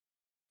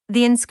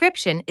 The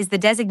inscription is the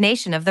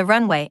designation of the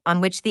runway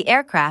on which the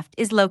aircraft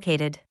is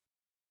located.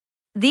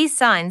 These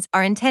signs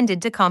are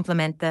intended to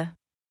complement the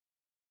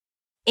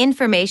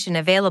information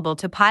available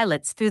to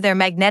pilots through their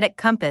magnetic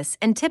compass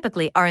and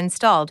typically are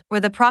installed where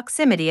the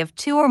proximity of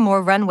two or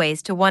more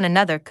runways to one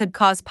another could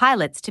cause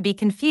pilots to be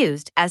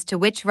confused as to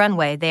which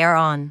runway they are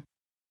on.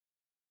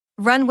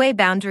 Runway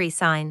boundary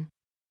sign.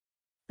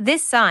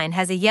 This sign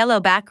has a yellow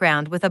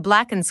background with a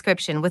black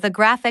inscription with a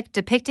graphic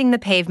depicting the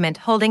pavement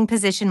holding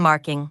position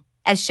marking,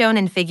 as shown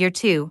in Figure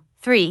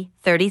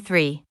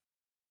 2.3.33.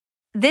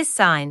 This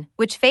sign,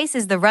 which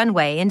faces the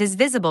runway and is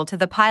visible to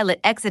the pilot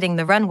exiting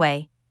the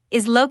runway,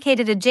 is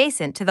located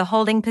adjacent to the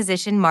holding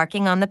position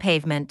marking on the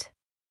pavement.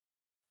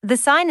 The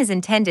sign is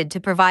intended to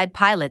provide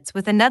pilots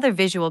with another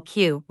visual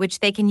cue which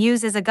they can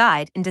use as a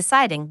guide in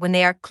deciding when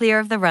they are clear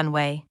of the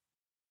runway.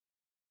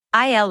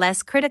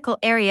 ILS Critical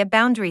Area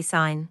Boundary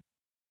Sign.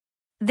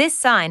 This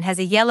sign has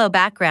a yellow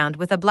background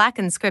with a black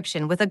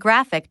inscription with a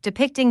graphic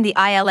depicting the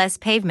ILS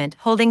pavement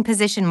holding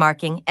position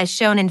marking as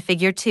shown in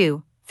Figure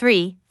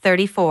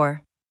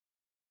 2.3.34.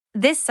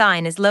 This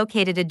sign is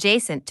located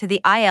adjacent to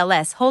the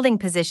ILS holding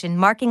position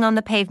marking on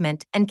the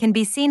pavement and can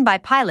be seen by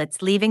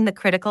pilots leaving the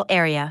critical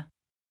area.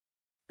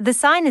 The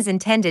sign is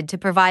intended to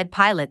provide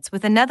pilots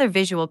with another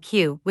visual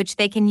cue which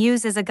they can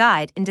use as a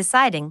guide in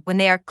deciding when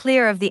they are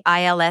clear of the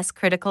ILS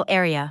critical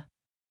area.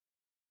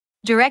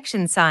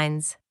 Direction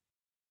signs.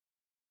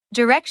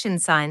 Direction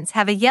signs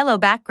have a yellow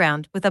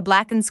background with a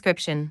black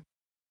inscription.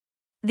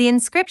 The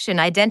inscription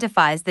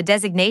identifies the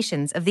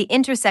designations of the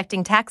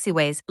intersecting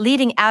taxiways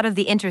leading out of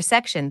the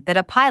intersection that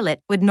a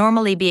pilot would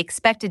normally be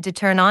expected to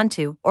turn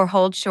onto or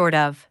hold short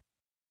of.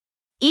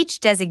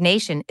 Each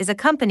designation is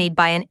accompanied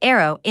by an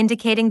arrow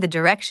indicating the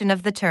direction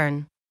of the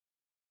turn.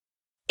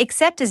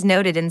 Except as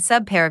noted in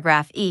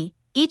subparagraph E,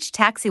 each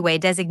taxiway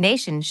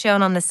designation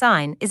shown on the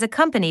sign is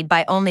accompanied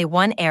by only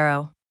one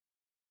arrow.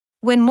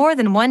 When more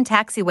than one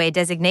taxiway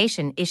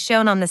designation is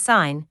shown on the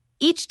sign,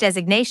 each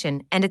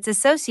designation and its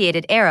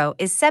associated arrow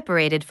is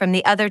separated from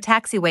the other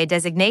taxiway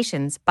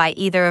designations by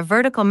either a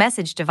vertical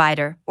message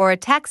divider or a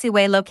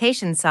taxiway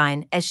location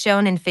sign as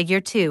shown in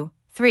Figure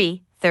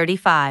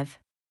 2.3.35.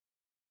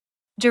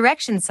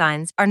 Direction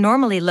signs are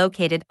normally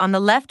located on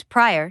the left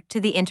prior to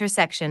the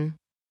intersection.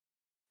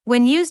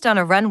 When used on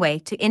a runway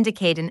to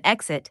indicate an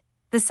exit,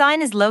 the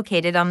sign is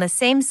located on the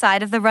same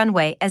side of the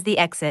runway as the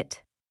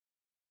exit.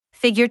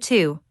 Figure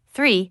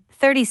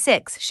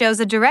 2.3.36 shows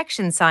a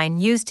direction sign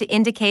used to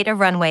indicate a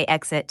runway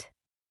exit.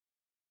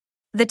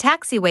 The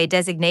taxiway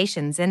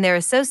designations and their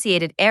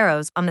associated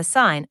arrows on the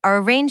sign are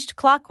arranged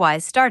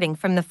clockwise starting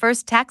from the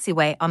first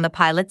taxiway on the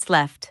pilot's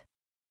left.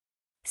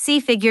 See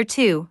Figure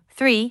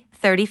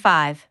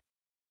 2.3.35.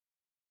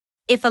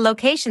 If a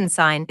location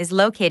sign is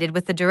located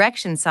with the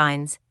direction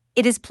signs,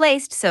 it is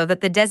placed so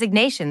that the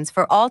designations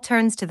for all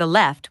turns to the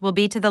left will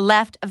be to the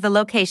left of the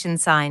location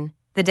sign,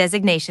 the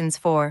designations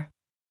for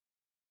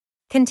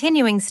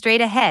continuing straight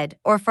ahead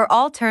or for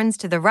all turns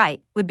to the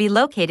right would be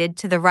located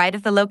to the right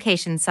of the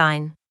location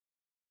sign.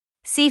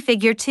 See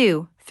Figure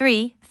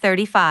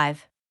 2.3.35.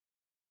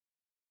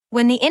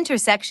 When the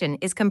intersection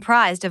is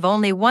comprised of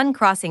only one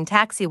crossing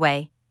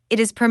taxiway, it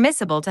is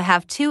permissible to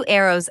have two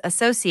arrows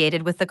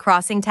associated with the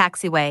crossing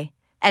taxiway,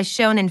 as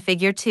shown in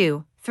Figure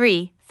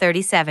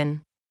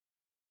 2.3.37.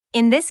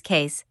 In this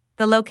case,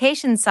 the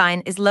location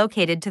sign is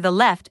located to the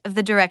left of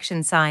the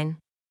direction sign.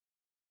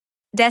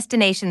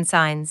 Destination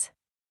signs.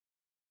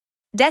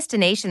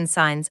 Destination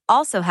signs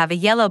also have a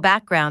yellow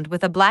background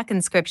with a black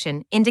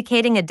inscription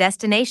indicating a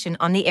destination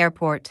on the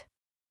airport.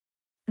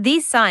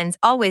 These signs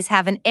always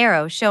have an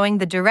arrow showing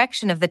the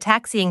direction of the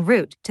taxiing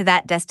route to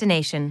that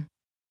destination.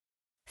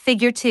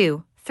 Figure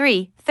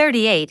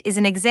 2.3.38 is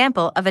an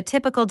example of a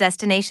typical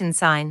destination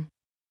sign.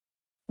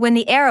 When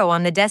the arrow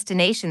on the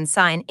destination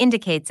sign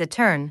indicates a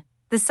turn,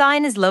 the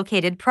sign is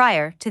located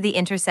prior to the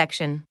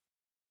intersection.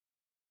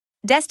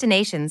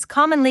 Destinations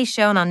commonly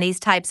shown on these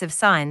types of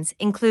signs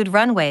include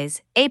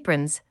runways,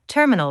 aprons,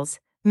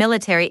 terminals,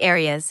 military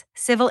areas,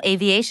 civil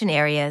aviation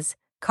areas,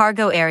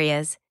 cargo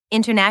areas,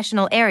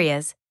 international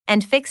areas,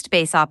 and fixed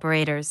base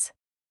operators.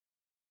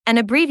 An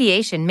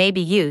abbreviation may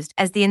be used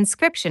as the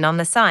inscription on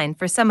the sign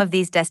for some of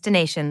these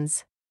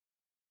destinations.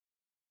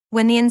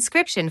 When the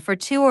inscription for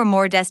two or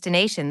more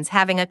destinations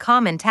having a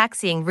common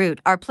taxiing route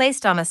are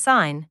placed on a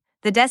sign,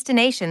 the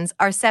destinations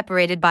are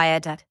separated by a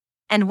dot,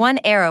 and one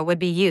arrow would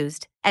be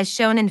used, as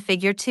shown in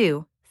Figure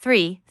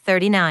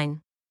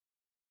 2.3.39.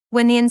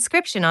 When the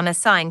inscription on a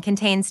sign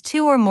contains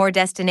two or more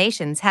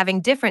destinations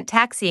having different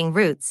taxiing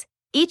routes,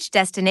 each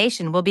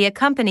destination will be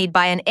accompanied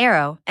by an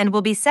arrow and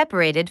will be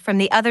separated from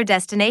the other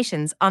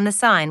destinations on the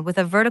sign with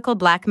a vertical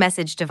black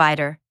message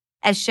divider,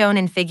 as shown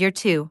in Figure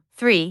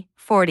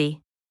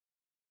 2.3.40.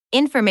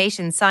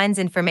 Information signs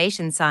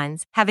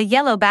have a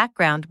yellow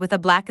background with a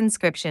black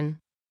inscription.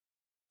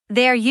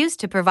 They are used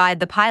to provide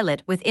the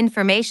pilot with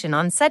information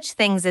on such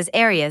things as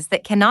areas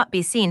that cannot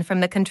be seen from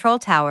the control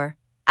tower,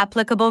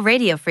 applicable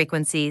radio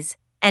frequencies,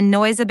 and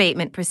noise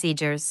abatement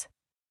procedures.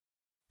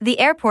 The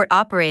airport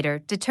operator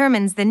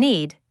determines the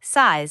need,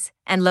 size,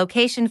 and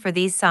location for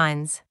these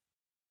signs.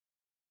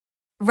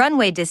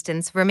 Runway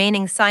distance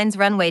remaining signs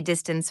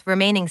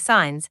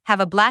have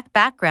a black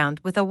background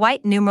with a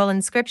white numeral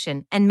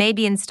inscription and may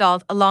be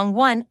installed along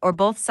one or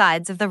both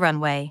sides of the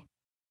runway.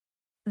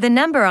 The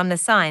number on the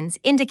signs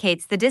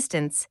indicates the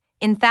distance,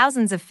 in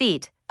thousands of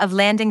feet, of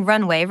landing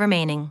runway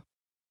remaining.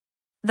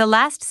 The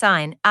last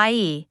sign,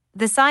 i.e.,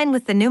 the sign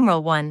with the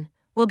numeral 1,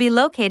 will be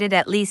located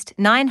at least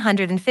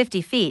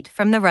 950 feet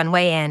from the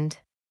runway end.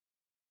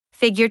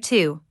 Figure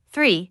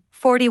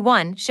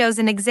 2.3.41 shows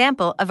an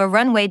example of a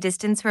runway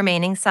distance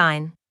remaining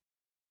sign.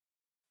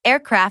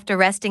 Aircraft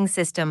arresting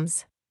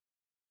systems.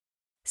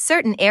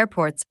 Certain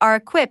airports are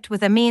equipped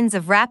with a means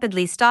of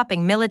rapidly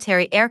stopping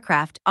military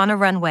aircraft on a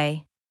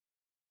runway.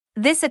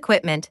 This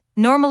equipment,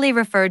 normally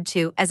referred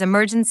to as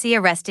emergency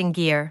arresting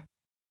gear,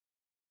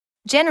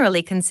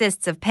 generally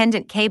consists of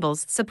pendant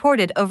cables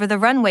supported over the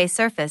runway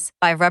surface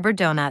by rubber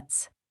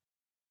donuts.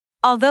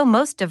 Although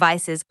most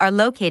devices are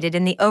located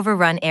in the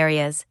overrun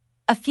areas,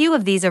 a few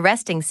of these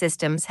arresting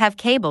systems have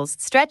cables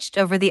stretched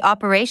over the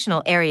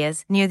operational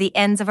areas near the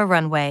ends of a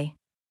runway.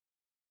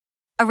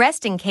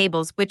 Arresting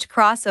cables which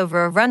cross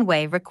over a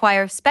runway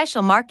require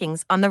special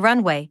markings on the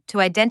runway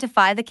to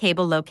identify the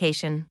cable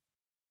location.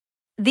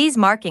 These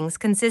markings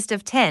consist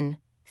of 10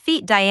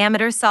 feet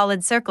diameter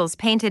solid circles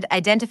painted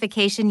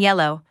identification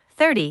yellow,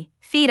 30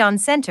 feet on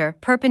center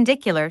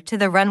perpendicular to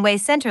the runway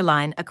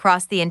centerline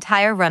across the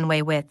entire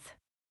runway width.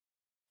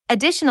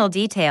 Additional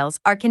details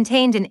are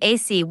contained in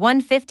AC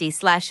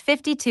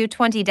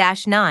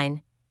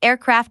 150/5220-9,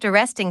 Aircraft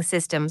Arresting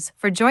Systems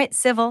for Joint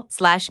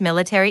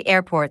Civil/Military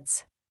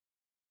Airports.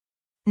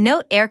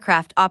 Note: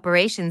 aircraft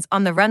operations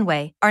on the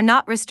runway are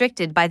not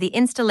restricted by the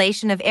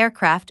installation of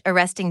aircraft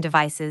arresting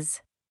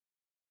devices.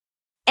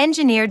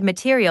 Engineered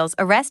Materials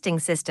Arresting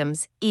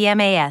Systems,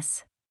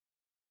 EMAS.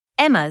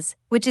 EMAS,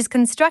 which is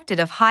constructed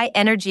of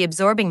high-energy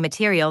absorbing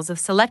materials of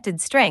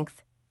selected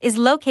strength, is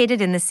located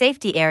in the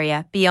safety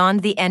area beyond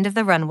the end of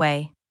the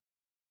runway.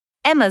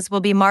 EMAS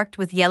will be marked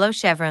with yellow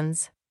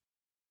chevrons.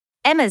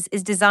 EMAS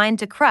is designed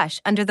to crush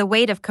under the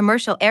weight of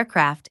commercial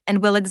aircraft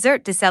and will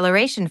exert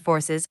deceleration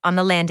forces on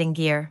the landing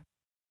gear.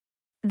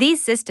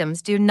 These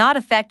systems do not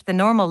affect the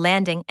normal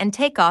landing and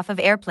takeoff of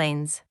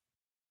airplanes.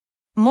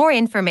 More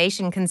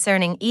information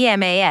concerning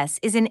EMAS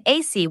is in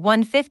AC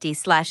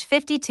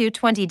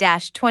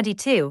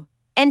 150/5220-22,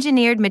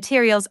 Engineered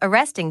Materials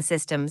Arresting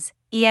Systems,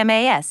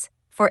 EMAS,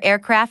 for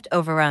aircraft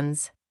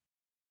overruns.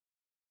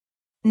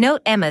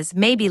 Note: EMAS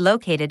may be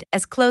located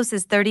as close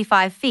as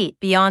 35 feet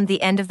beyond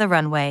the end of the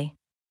runway.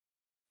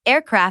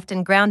 Aircraft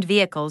and ground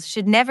vehicles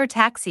should never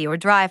taxi or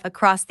drive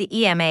across the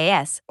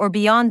EMAS or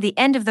beyond the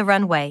end of the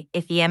runway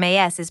if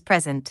EMAS is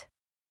present.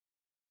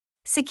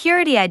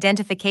 Security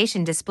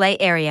Identification Display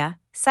Area,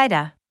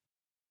 SIDA.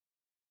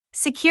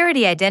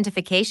 Security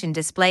Identification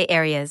Display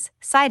Areas,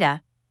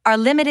 SIDA, are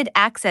limited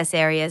access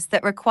areas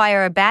that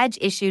require a badge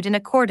issued in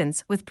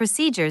accordance with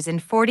procedures in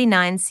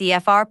 49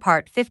 CFR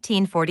Part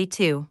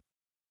 1542.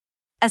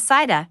 A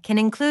SIDA can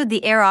include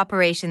the Air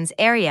Operations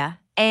Area,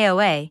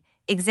 AOA,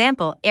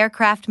 example,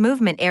 aircraft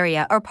movement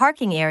area or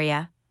parking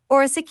area,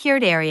 or a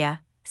secured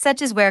area,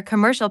 such as where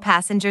commercial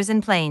passengers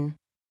in plane.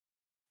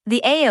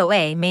 The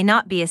AOA may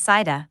not be a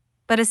SIDA,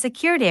 but a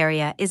secured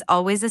area is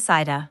always a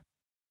SIDA.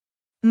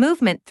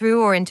 Movement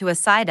through or into a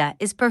SIDA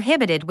is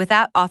prohibited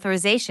without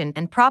authorization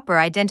and proper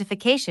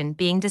identification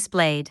being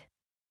displayed.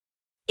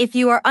 If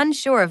you are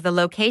unsure of the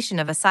location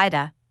of a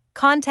SIDA,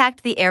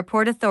 contact the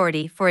airport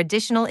authority for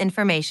additional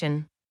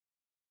information.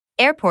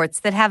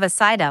 Airports that have a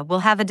SIDA will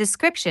have a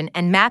description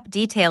and map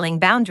detailing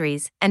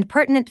boundaries and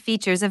pertinent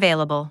features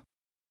available.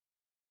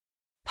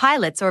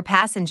 Pilots or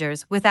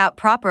passengers without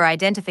proper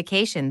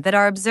identification that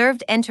are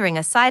observed entering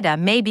a SIDA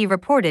may be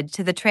reported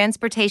to the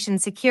Transportation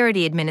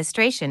Security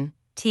Administration,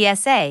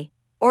 TSA,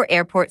 or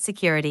airport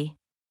security,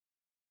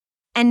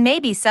 and may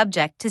be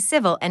subject to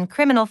civil and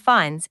criminal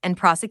fines and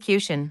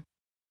prosecution.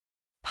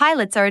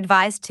 Pilots are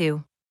advised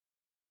to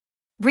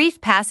brief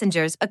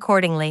passengers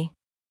accordingly.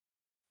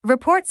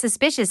 Report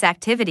suspicious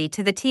activity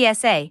to the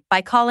TSA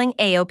by calling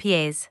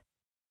AOPAs.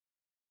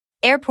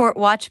 Airport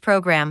Watch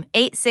Program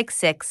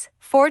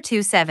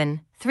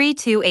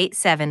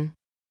 866-427-3287.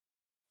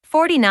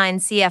 49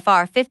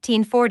 CFR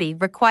 1540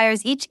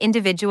 requires each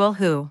individual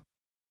who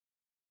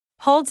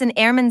holds an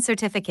airman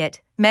certificate,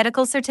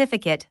 medical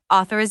certificate,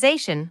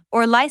 authorization,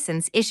 or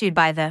license issued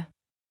by the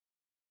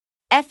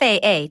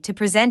FAA to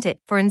present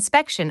it for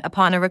inspection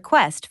upon a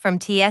request from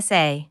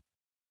TSA.